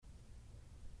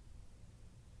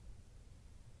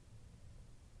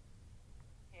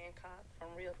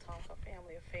Talk, a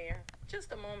family affair.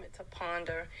 Just a moment to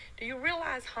ponder. Do you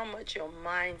realize how much your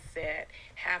mindset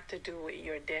have to do with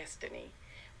your destiny?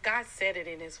 God said it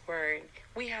in His Word.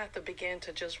 We have to begin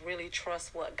to just really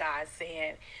trust what God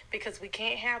said because we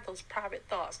can't have those private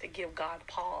thoughts to give God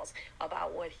pause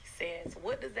about what He says.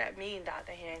 What does that mean,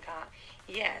 Dr. Hancock?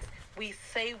 Yes, we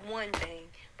say one thing,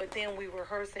 but then we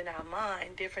rehearse in our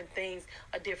mind different things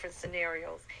or different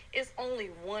scenarios. It's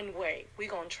only one way. We're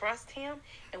going to trust Him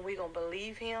and we're going to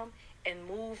believe Him and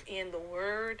move in the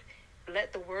Word.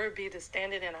 Let the Word be the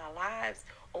standard in our lives,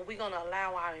 or we're going to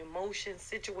allow our emotions,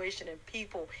 situation, and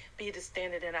people be the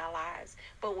standard in our lives.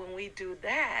 But when we do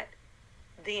that,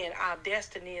 then our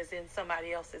destiny is in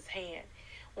somebody else's hand.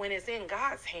 When it's in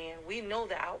God's hand, we know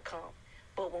the outcome.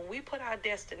 But when we put our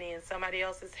destiny in somebody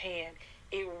else's hand,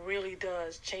 it really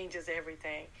does changes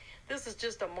everything. This is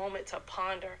just a moment to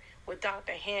ponder with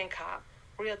Dr. Hancock.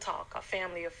 Real Talk, a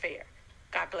family affair.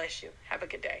 God bless you. Have a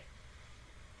good day.